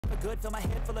good, fill my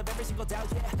head full of every single doubt,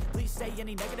 yeah. Please say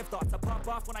any negative thoughts, I pop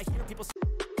off when I hear people say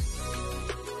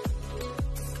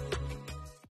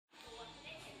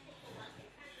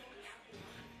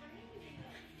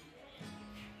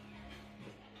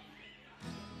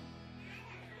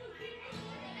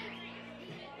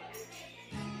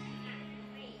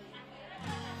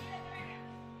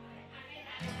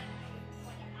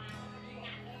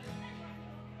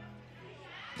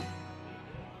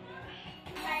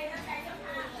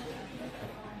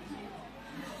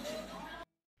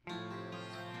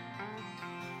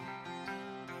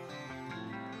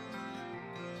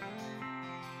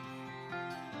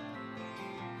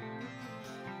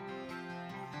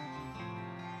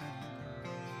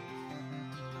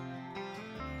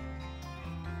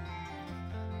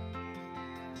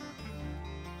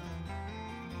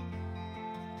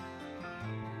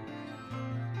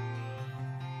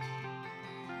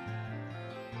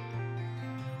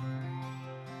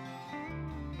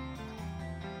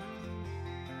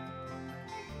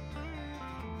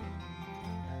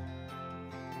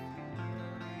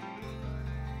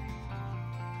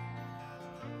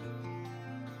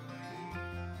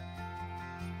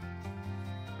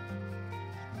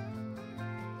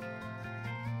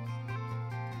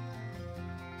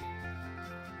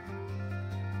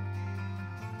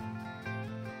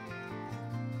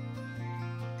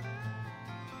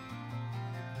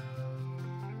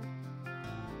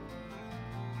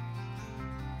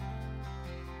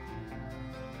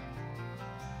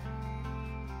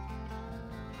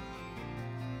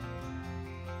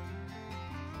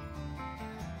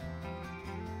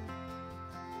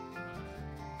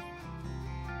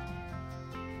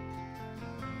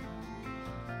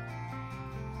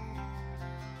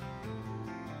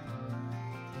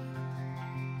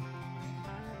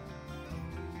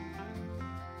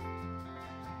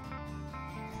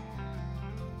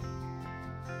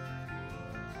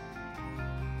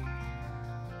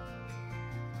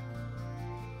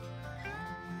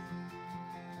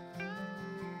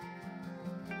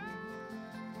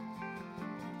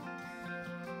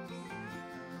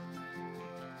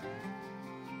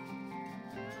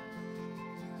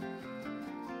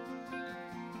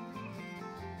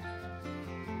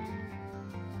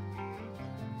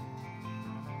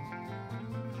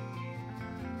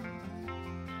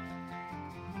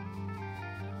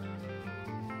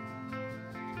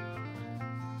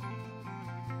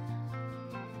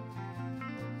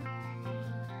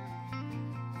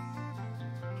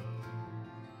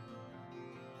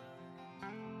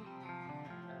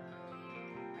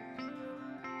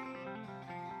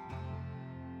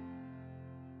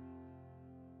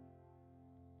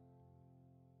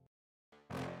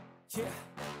yeah.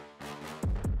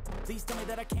 Please tell me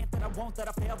that I can't, that I won't, that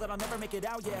I fail, that I'll never make it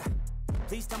out, yeah.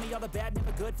 Please tell me all the bad,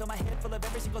 never good, fill my head full of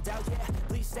every single doubt, yeah.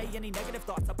 Please say any negative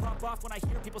thoughts, I pop off when I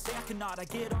hear people say I cannot. I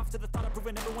get off to the thought of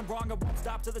proving everyone wrong, I won't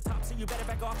stop to the top, so you better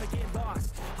back off and get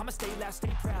lost. I'ma stay loud,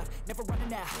 stay proud, never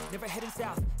running out, never heading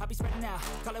south. I'll be spreading out,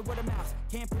 call it word of mouth,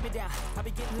 can't put me down, I'll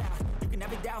be getting loud. You can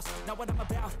have it douse, not what I'm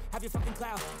about, have your fucking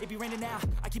cloud, it be raining now.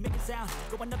 I keep making sound,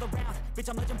 go another round, bitch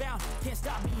I'm legend bound, can't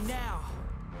stop me now.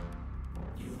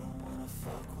 You don't wanna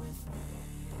fuck with me,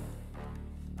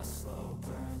 a slow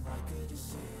burn like a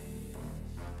disease.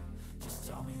 Just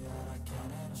tell me that I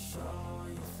can and I'll show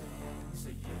you things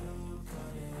that you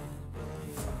couldn't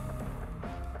believe.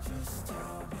 Just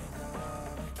tell me that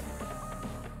I can.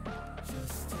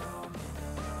 Just tell me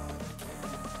that I can.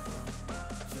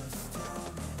 Just tell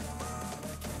me that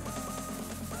I can.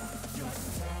 Just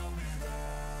tell me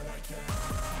that I can.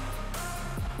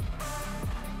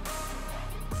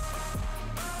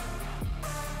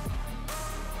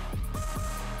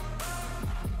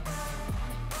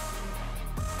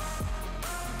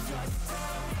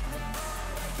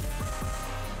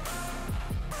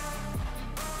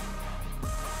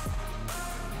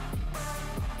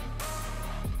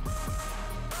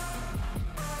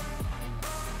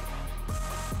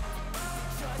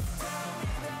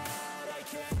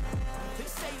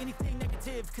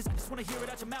 Cause I just wanna hear it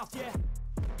out your mouth, yeah.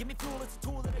 Give me fuel, it's a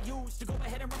tool that I use to go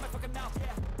ahead and run my fucking mouth,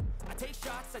 yeah. I take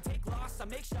shots, I take loss, I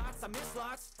make shots, I miss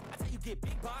lots. That's how you get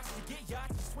big box, you get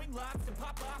yachts, you swing lots and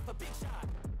pop off a big shot.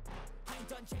 I ain't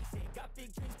done chasing, got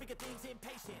big dreams, bigger things,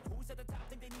 impatient. Who's at the top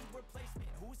think they need replacement?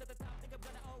 Who's at the top think I'm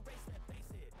gonna erase that,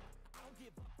 face it. I don't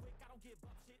give up quick, I don't give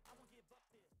up shit, I won't give up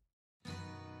this.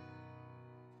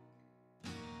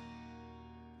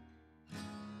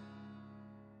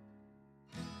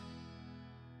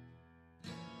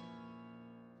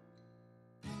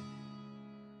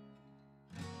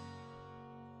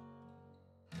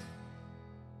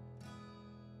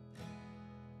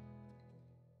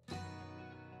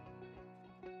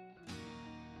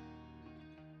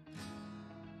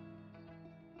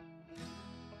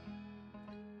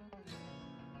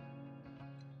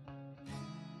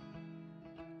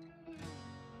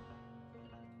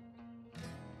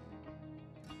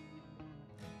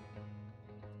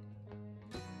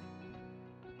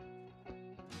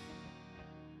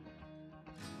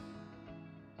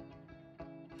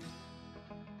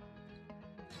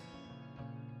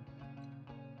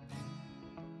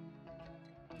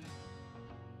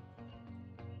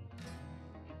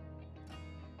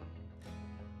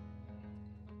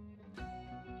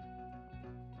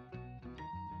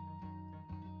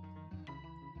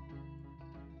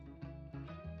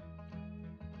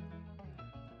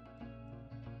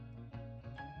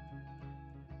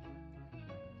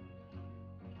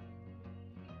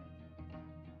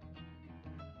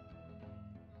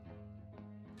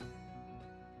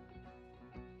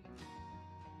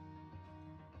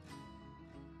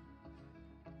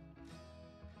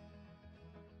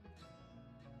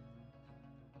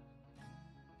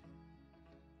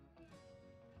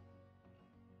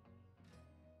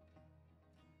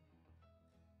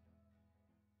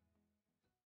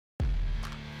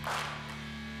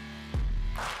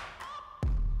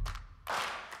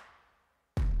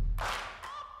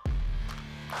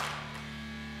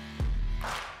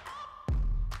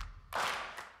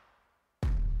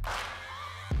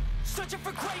 Searching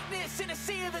for greatness in a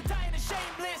sea of the dying and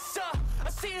shameless.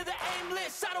 A sea of the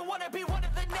aimless. I don't wanna be one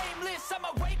of the nameless.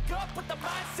 I'ma wake up with the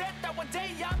mindset that one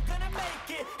day I'm gonna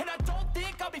make it. And I don't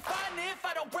think I'll be fine if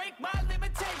I don't break my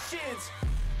limitations.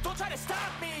 Don't try to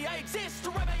stop me, I exist to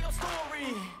write my own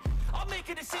story. I'll make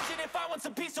a decision if I want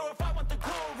some peace or if I want the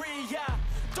glory. Yeah,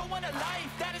 don't want a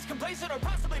life that is complacent or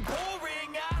possibly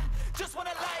boring. I just want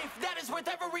a life that is worth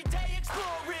every day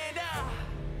exploring.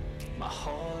 My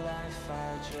whole life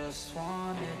I just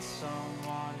wanted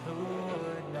someone who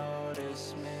would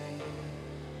notice me.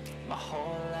 My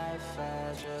whole life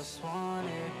I just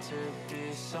wanted to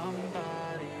be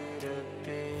somebody to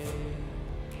be.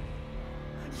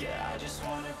 Yeah, I just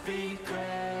wanna be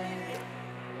great.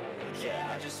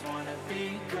 Yeah, I just wanna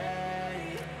be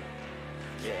great.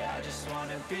 Yeah, I just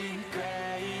wanna be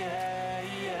great. Yeah,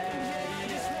 yeah, I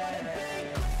just wanna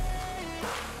be great.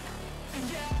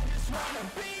 Yeah, I just wanna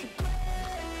be great.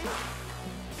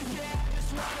 Yeah, I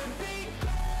just wanna be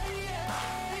great.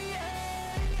 Yeah, yeah,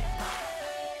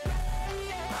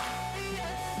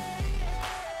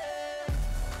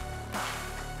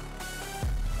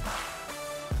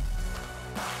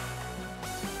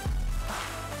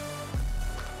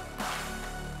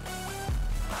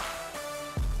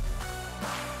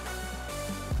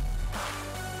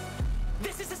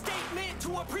 This is a statement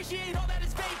to appreciate all that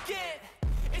is vacant.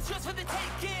 It's just for the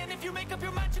taking. If you make up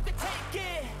your mind, you can take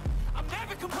it. I'm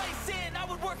never complacent. I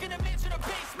would work in a mansion or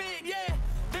basement. Yeah,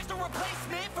 there's no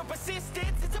replacement for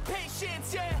persistence. It's a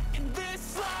patience. Yeah, in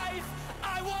this life,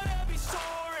 I wanna be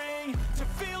soaring to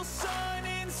feel sun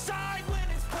inside when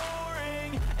it's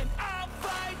pouring, and I'll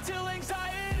fight till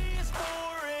anxiety is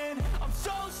foreign. I'm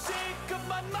so sick of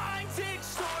my mind's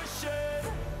extortion.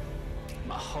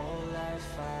 My whole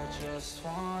life I just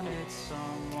wanted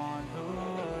someone who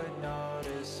would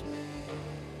notice me.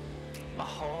 My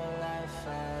whole life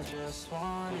I just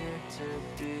wanted to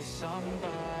be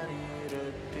somebody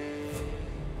to be.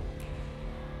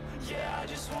 Yeah, I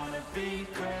just wanna be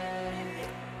great.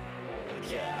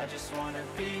 Yeah, I just wanna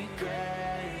be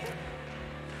great.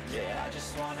 Yeah, I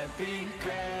just wanna be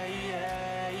great.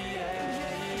 Yeah, yeah,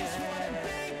 yeah, I just wanna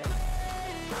be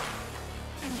great.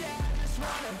 Yeah, I just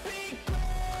wanna be great.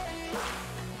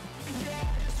 Yeah,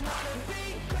 I just wanna be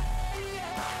great.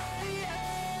 Yeah, yeah,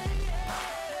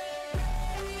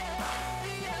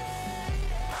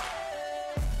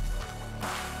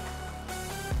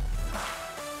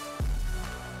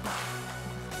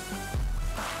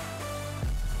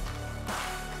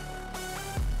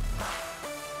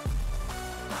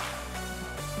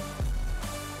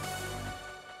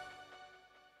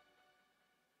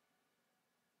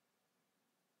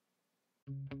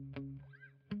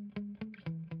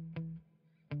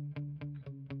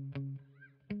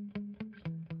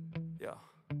 Yeah.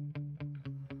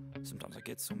 Sometimes I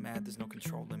get so mad, there's no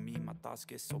controlling me. My thoughts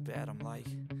get so bad, I'm like,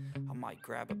 I might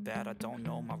grab a bat, I don't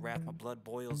know. My wrath, my blood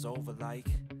boils over like,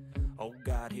 oh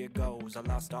God, here goes. I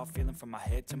lost all feeling from my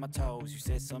head to my toes. You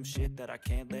said some shit that I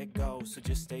can't let go, so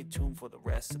just stay tuned for the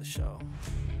rest of the show.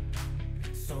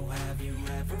 So have you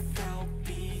ever felt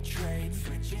betrayed?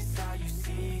 Switches how you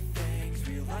see things,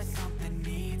 realize something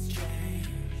needs change.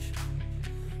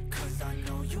 Cause I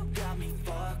know you got me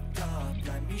fucked up,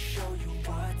 let me show you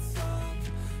what's up.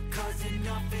 Cause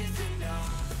enough is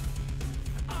enough.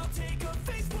 I'll take a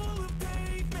face full of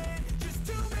pavement just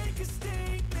to make a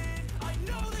statement. I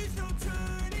know there's no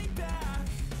turning back.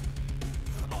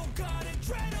 Oh God,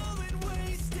 adrenaline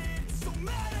wasted, so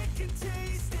mad I can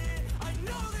taste it. I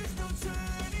know there's no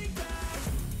turning back.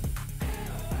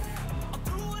 I'll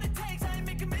do what it takes, I ain't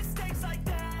making mistakes like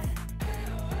that.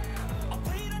 I'll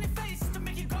play it on your face to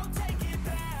make you go take it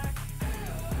back.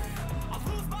 I'll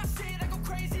lose my shit, I go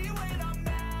crazy when I'm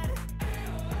mad.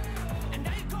 And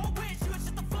now you go wish you would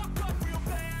shut the fuck up real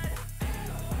bad.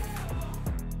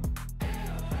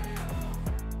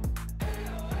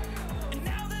 And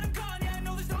now that I'm gone, yeah, I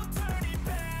know there's no turning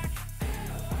back.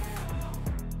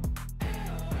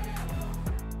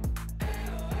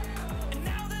 And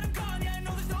now that I'm gone, yeah, I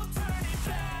know there's no turning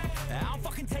back. I'll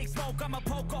fucking take smoke, I'ma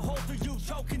poke a hole through you,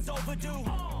 choking's overdue.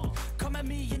 Come at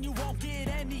me and you won't get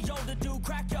any older, dude.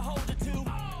 Crack your holder too.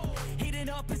 Heating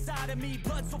up inside of me,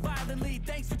 blood so violently.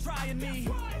 Thanks for trying me.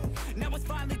 Now it's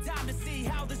finally time to see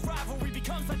how this rivalry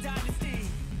becomes a dynasty.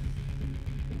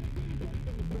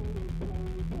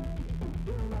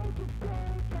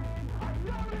 I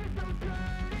know there's no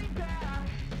turning back.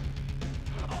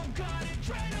 Oh God,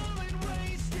 adrenaline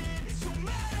wasted, so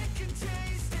mad I can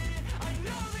taste it. I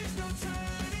know there's no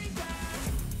turning back.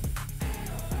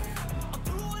 I'll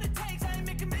do what it takes, I ain't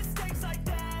making mistakes like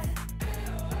that.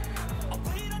 I'll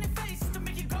play it on your face to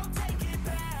make you go take it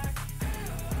back.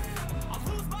 I'll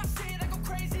lose my shit,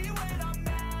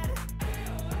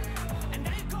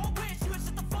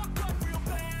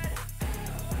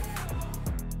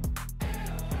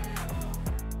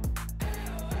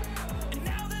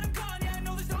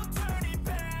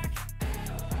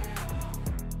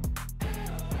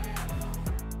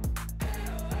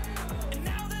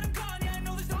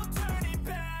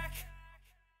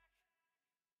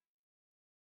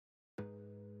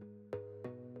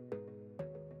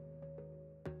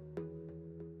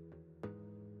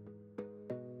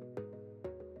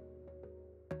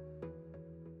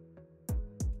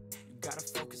 gotta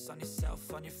focus on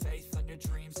yourself, on your faith, on your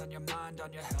dreams, on your mind,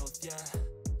 on your health, yeah.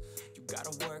 You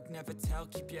gotta work, never tell,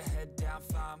 keep your head down,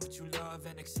 find what you love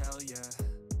and excel, yeah.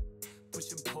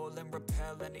 Push and pull and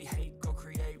repel any hate, go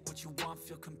create what you want,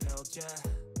 feel compelled, yeah.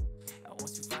 And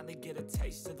once you finally get a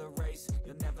taste of the race,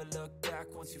 you'll never look back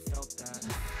once you felt that.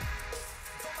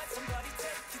 Don't let somebody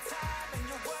take your time and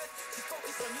your worth, just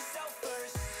focus on yourself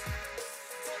first.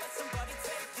 Don't let somebody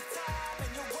take your time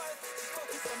and your worth, just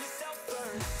focus on yourself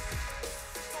first.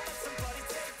 Don't let somebody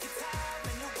take your time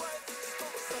and your worth, just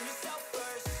focus on yourself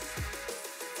first.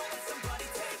 Don't let somebody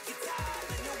take your time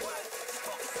and your worth, just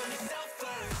focus on yourself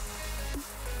first.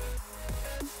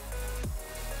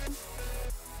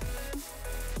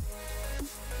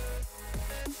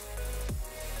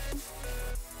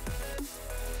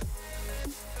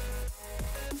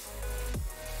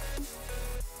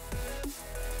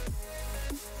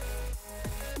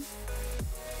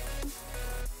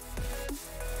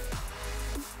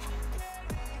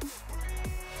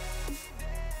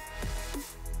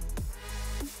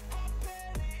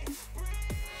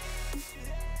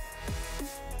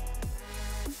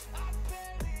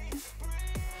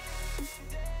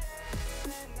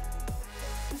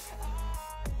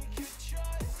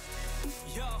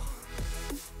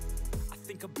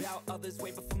 About others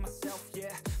way before myself,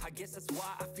 yeah. I guess that's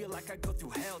why I feel like I go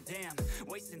through hell, damn.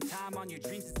 Wasting time on your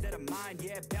dreams instead of mine,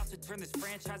 yeah. About to turn this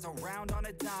franchise around on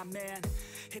a dime, man.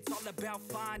 It's all about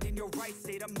finding your right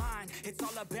state of mind. It's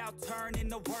all about turning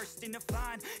the worst into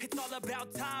fine. It's all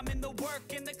about time and the work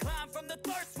and the climb. From the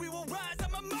thirst we will rise,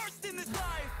 I'm immersed in this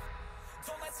life.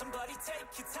 Don't let somebody take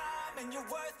your time and your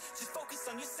worth, just focus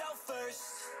on yourself first.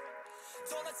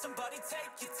 Don't let somebody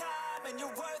take your time and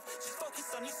your worth, just focus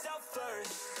on yourself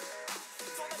first.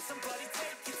 Don't let somebody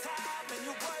take your time and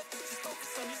your worth, just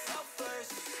focus on yourself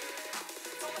first.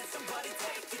 Don't let somebody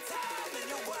take your time and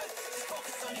your worth, just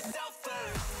focus on yourself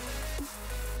first.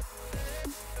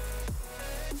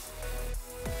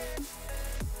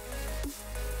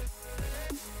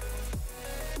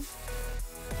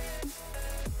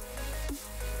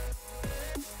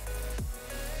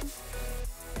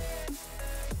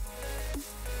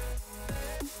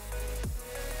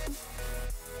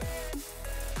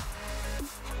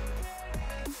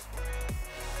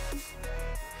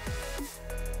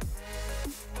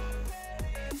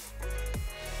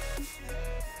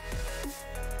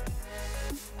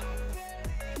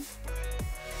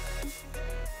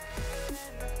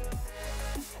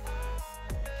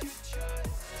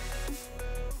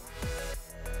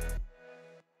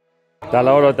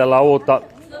 Täällä odotellaan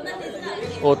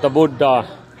uutta buddhaa,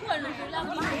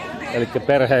 eli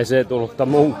perheeseen tullutta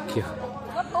munkkia.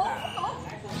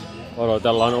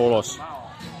 Odotellaan ulos.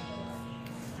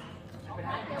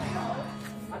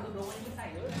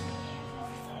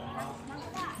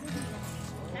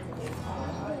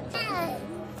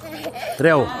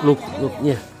 Treo, look,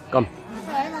 yeah, come.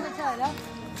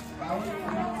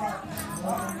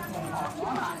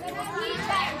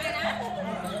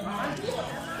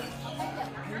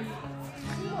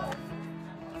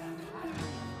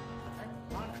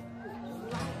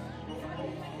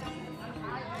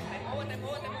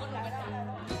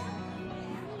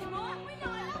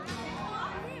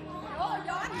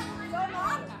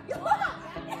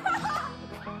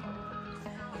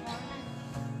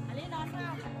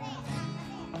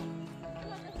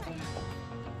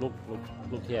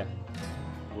 Look here.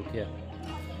 Look here.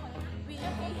 We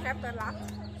have the luck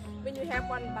when you have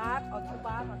one bath or two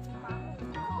baths or two baths.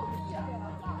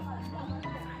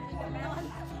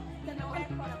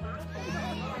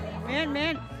 เม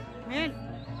นเ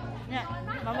นี่ย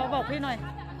มาบอกพี่หน่อย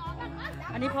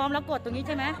อันนี้พร้อมแล้วกดตรงนี้ใ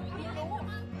ช่ไหม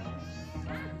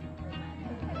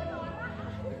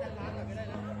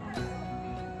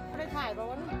ไม่ได้ถ่ายป่ะ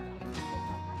วะ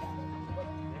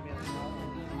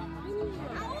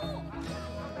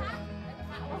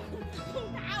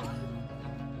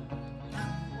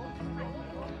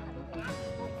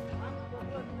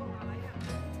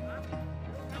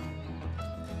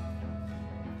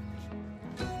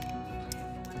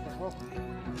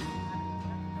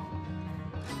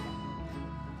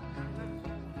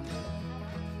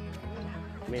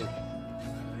Men.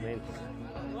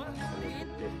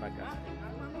 Det är packat.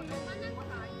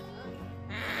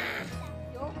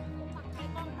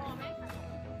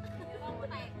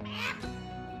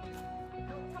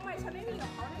 ทำไมฉันไม่มีกั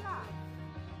บเขาด้วยล่ะ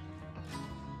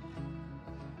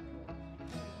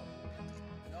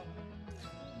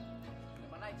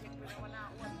มาไล่เช็คด้วยนะว่าหน้า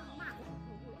อ้วนมาก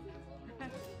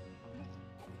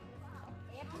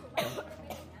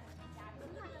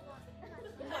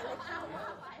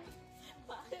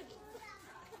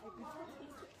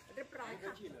เรียบร้อยค่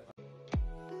ะ